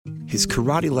his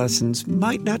karate lessons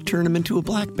might not turn him into a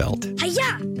black belt.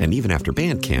 Hi-ya! And even after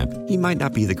band camp, he might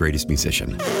not be the greatest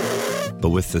musician.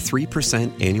 But with the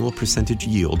 3% annual percentage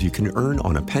yield you can earn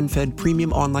on a PenFed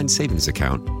premium online savings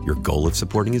account, your goal of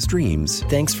supporting his dreams...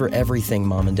 Thanks for everything,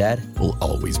 Mom and Dad. ...will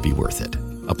always be worth it.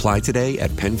 Apply today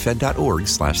at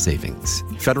PenFed.org/savings.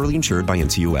 Federally insured by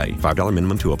NCUA. $5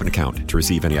 minimum to open account. To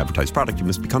receive any advertised product, you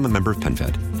must become a member of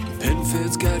PenFed.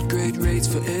 PenFed's got great rates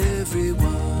for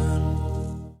everyone.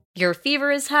 Your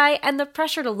fever is high and the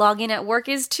pressure to log in at work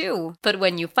is too. But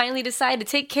when you finally decide to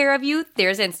take care of you,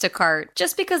 there's Instacart.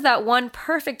 Just because that one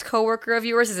perfect coworker of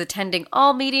yours is attending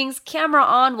all meetings, camera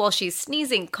on while she's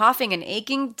sneezing, coughing, and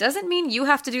aching, doesn't mean you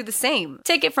have to do the same.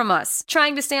 Take it from us.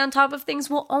 Trying to stay on top of things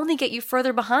will only get you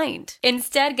further behind.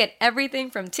 Instead, get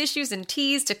everything from tissues and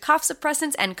teas to cough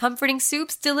suppressants and comforting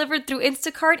soups delivered through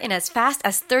Instacart in as fast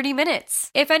as 30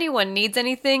 minutes. If anyone needs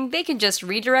anything, they can just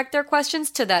redirect their questions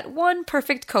to that one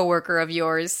perfect coworker of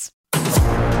yours. News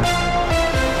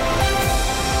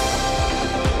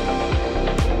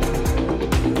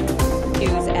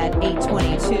at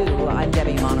 8:22. I'm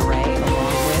Debbie Monterrey,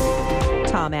 along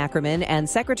with Tom Ackerman, and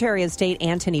Secretary of State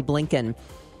Antony Blinken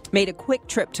made a quick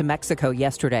trip to Mexico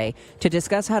yesterday to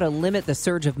discuss how to limit the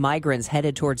surge of migrants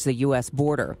headed towards the U.S.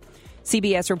 border.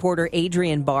 CBS reporter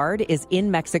Adrienne Bard is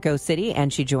in Mexico City,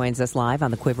 and she joins us live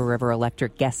on the Quiver River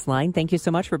Electric guest line. Thank you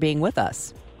so much for being with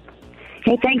us.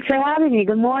 Hey, thanks for having me.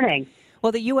 Good morning.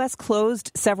 Well, the U.S.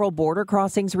 closed several border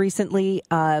crossings recently,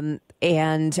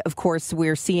 and, of course,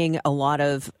 we're seeing a lot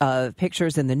of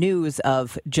pictures in the news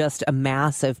of just a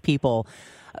mass of people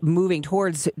moving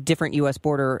towards different U.S.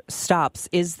 border stops.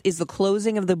 Is the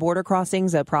closing of the border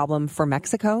crossings a problem for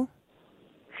Mexico?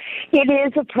 It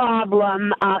is a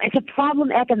problem. It's a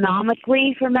problem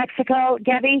economically for Mexico,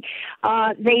 Debbie.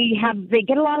 They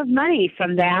get a lot of money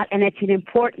from that, and it's an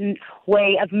important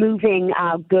way of moving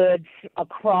goods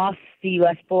across the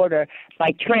U.S. border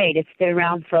by trade. It's been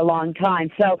around for a long time.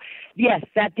 So, yes,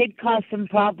 that did cause some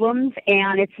problems,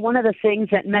 and it's one of the things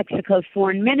that Mexico's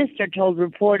foreign minister told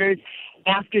reporters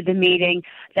after the meeting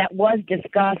that was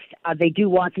discussed. They do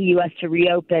want the U.S. to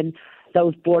reopen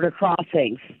those border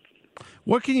crossings.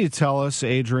 What can you tell us,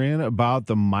 Adrienne, about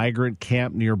the migrant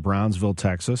camp near Brownsville,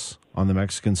 Texas, on the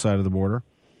Mexican side of the border?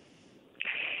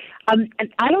 I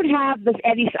don't have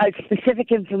any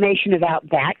specific information about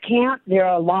that camp. There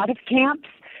are a lot of camps.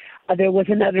 There was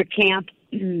another camp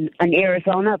in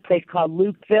Arizona, a place called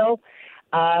Lukeville.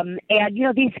 And,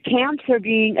 these camps are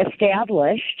being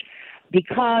established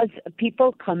because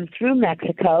people come through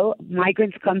Mexico,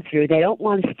 migrants come through. They don't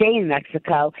want to stay in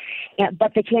Mexico,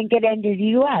 but they can't get into the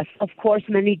U.S. Of course,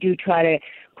 many do try to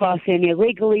cross in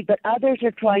illegally, but others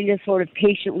are trying to sort of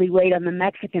patiently wait on the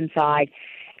Mexican side,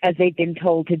 as they've been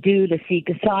told to do, to seek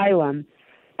asylum.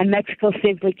 And Mexico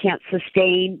simply can't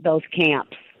sustain those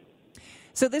camps.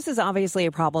 So this is obviously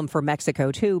a problem for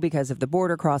Mexico, too, because if the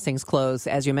border crossings close,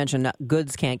 as you mentioned,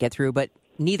 goods can't get through, but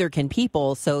neither can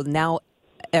people. So now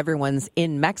everyone's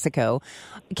in Mexico.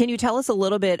 Can you tell us a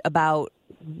little bit about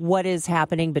what is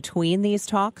happening between these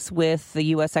talks with the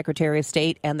U.S. Secretary of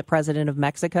State and the President of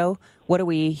Mexico? What are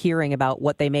we hearing about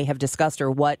what they may have discussed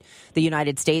or what the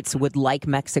United States would like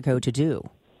Mexico to do?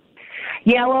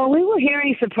 Yeah, well, we were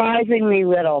hearing surprisingly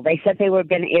little. They said they were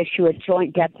going to issue a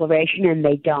joint declaration, and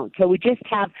they don't. So we just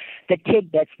have the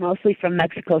tidbits, mostly from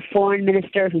Mexico's foreign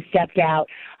minister, who stepped out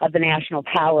of the National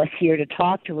Palace here to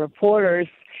talk to reporters.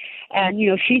 And,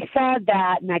 she said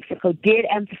that Mexico did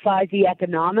emphasize the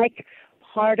economic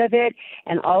part of it,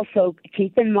 and also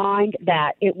keep in mind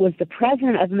that it was the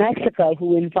president of Mexico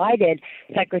who invited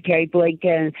Secretary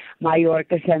Blinken,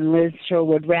 Mayorkas, and Liz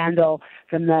Sherwood Randall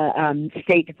from the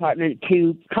State Department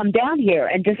to come down here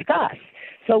and discuss.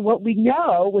 So what we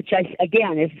know, which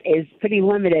again is pretty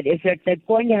limited, is that they're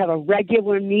going to have a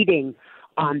regular meeting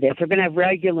on this. They're going to have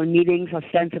regular meetings,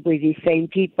 ostensibly these same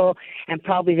people, and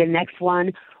probably the next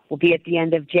one will be at the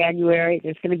end of January.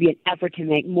 There's going to be an effort to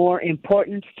make more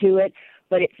importance to it,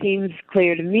 but it seems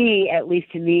clear to me, at least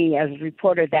to me as a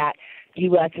reporter, that the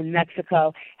U.S. and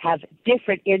Mexico have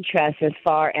different interests as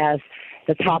far as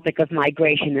the topic of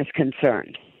migration is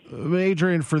concerned.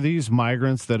 Adrienne, for these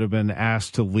migrants that have been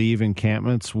asked to leave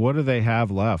encampments, what do they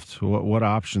have left? What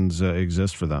options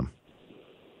exist for them?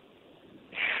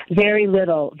 Very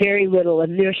little,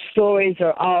 and their stories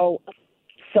are all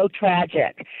so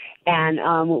tragic. And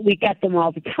we get them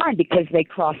all the time because they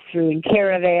cross through in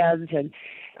caravans and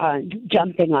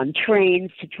jumping on trains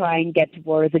to try and get to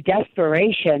border. The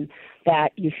desperation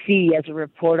that you see as a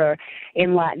reporter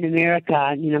in Latin America,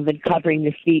 I've been covering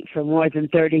this beat for more than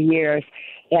 30 years,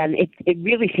 and it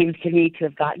really seems to me to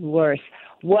have gotten worse.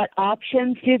 What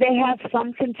options do they have?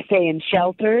 Some can stay in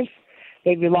shelters.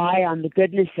 They rely on the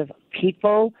goodness of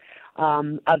people,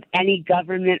 of any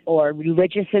government or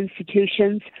religious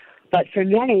institutions. But for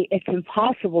many, it's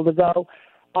impossible to go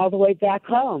all the way back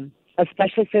home,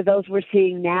 especially for those we're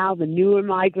seeing now, the newer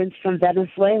migrants from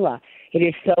Venezuela. It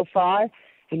is so far,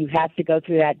 and you have to go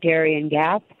through that Darien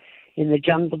Gap in the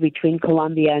jungle between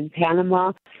Colombia and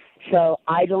Panama. So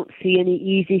I don't see any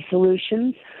easy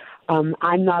solutions.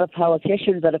 I'm not a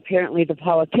politician, but apparently the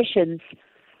politicians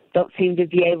don't seem to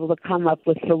be able to come up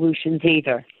with solutions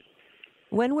either.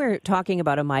 When we're talking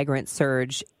about a migrant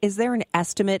surge, is there an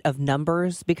estimate of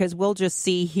numbers? Because we'll just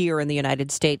see here in the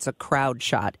United States a crowd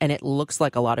shot, and it looks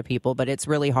like a lot of people, but it's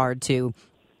really hard to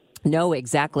know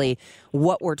exactly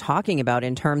what we're talking about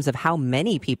in terms of how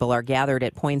many people are gathered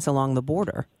at points along the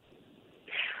border.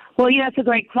 Well, that's a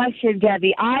great question,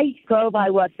 Debbie. I go by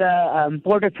what the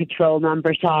Border Patrol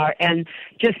numbers are, and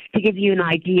just to give you an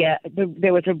idea,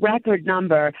 there was a record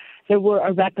number. There were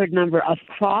a record number of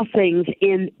crossings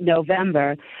in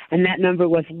November, and that number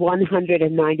was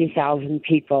 190,000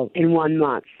 people in 1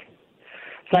 month.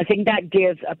 So I think that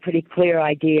gives a pretty clear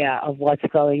idea of what's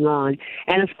going on.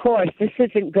 And, of course, this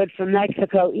isn't good for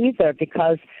Mexico either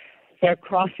because they're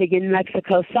crossing in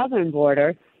Mexico's southern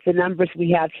border. The numbers we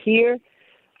have here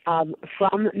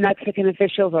from Mexican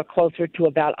officials are closer to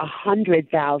about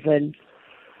 100,000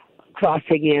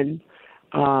 crossing in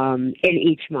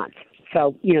each month.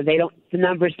 So, the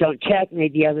numbers don't check.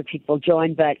 Maybe other people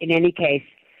join, but in any case,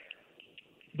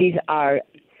 these are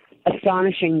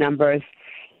astonishing numbers.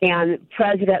 And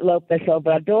President López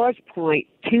Obrador's point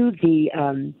to his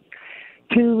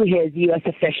U.S.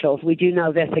 officials, we do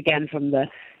know this again from the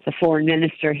foreign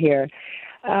minister here,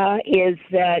 is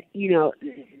that,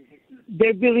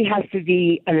 there really has to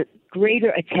be a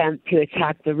greater attempt to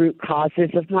attack the root causes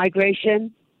of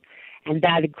migration, and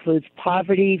that includes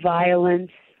poverty, violence.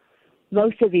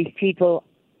 Most of these people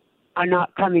are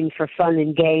not coming for fun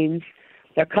and games.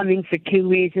 They're coming for two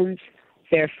reasons.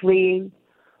 They're fleeing,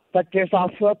 but there's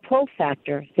also a pull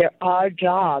factor. There are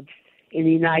jobs in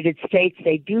the United States.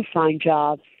 They do find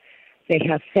jobs. They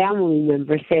have family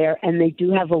members there, and they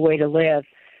do have a way to live.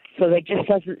 So there just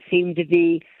doesn't seem to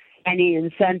be any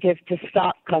incentive to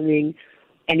stop coming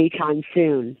anytime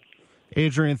soon.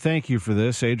 Adrienne, thank you for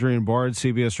this. Adrienne Bard,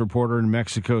 CBS reporter in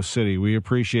Mexico City. We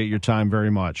appreciate your time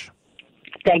very much.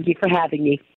 Thank you for having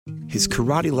me. His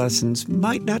karate lessons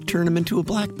might not turn him into a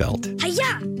black belt.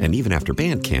 Hi-ya! And even after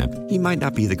band camp, he might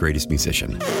not be the greatest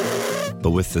musician.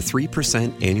 But with the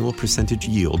 3% annual percentage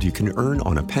yield you can earn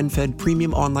on a PenFed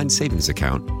premium online savings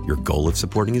account, your goal of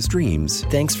supporting his dreams...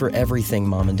 Thanks for everything,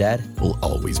 Mom and Dad. ...will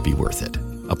always be worth it.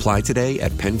 Apply today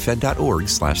at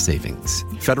PenFed.org/savings.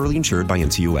 Federally insured by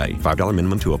NCUA. $5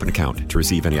 minimum to open account. To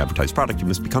receive any advertised product, you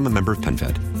must become a member of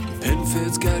PenFed.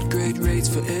 PenFed's got great rates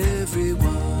for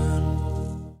everyone.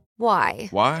 Why?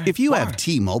 Why? If you have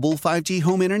T-Mobile 5G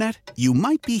home internet, you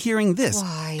might be hearing this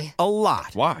Why? a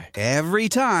lot. Why? Every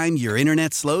time your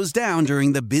internet slows down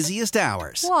during the busiest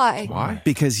hours. Why? Why?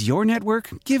 Because your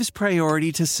network gives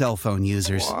priority to cell phone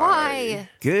users. Why?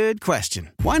 Good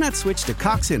question. Why not switch to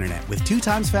Cox Internet with 2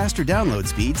 times faster download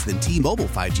speeds than T-Mobile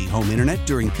 5G home internet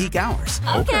during peak hours?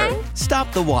 Okay.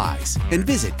 Stop the whys and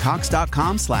visit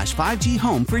cox.com/5G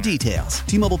home for details.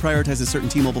 T-Mobile prioritizes certain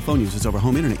T-Mobile phone users over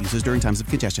home internet users during times of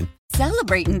congestion.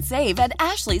 Celebrate and save at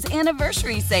Ashley's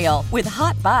Anniversary Sale. With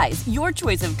Hot Buys, your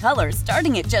choice of colors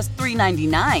starting at just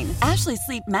 $3.99. Ashley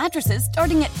Sleep mattresses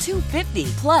starting at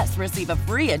 $2.50. Plus, receive a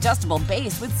free adjustable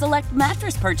base with select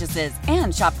mattress purchases.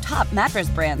 And shop top mattress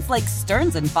brands like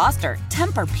Stearns & Foster,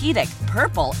 Tempur-Pedic,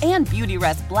 Purple, and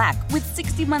Beautyrest Black with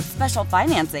 60-month special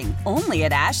financing. Only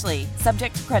at Ashley.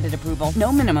 Subject to credit approval.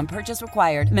 No minimum purchase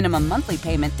required. Minimum monthly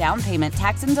payment, down payment,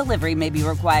 tax, and delivery may be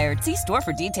required. See store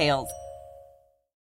for details.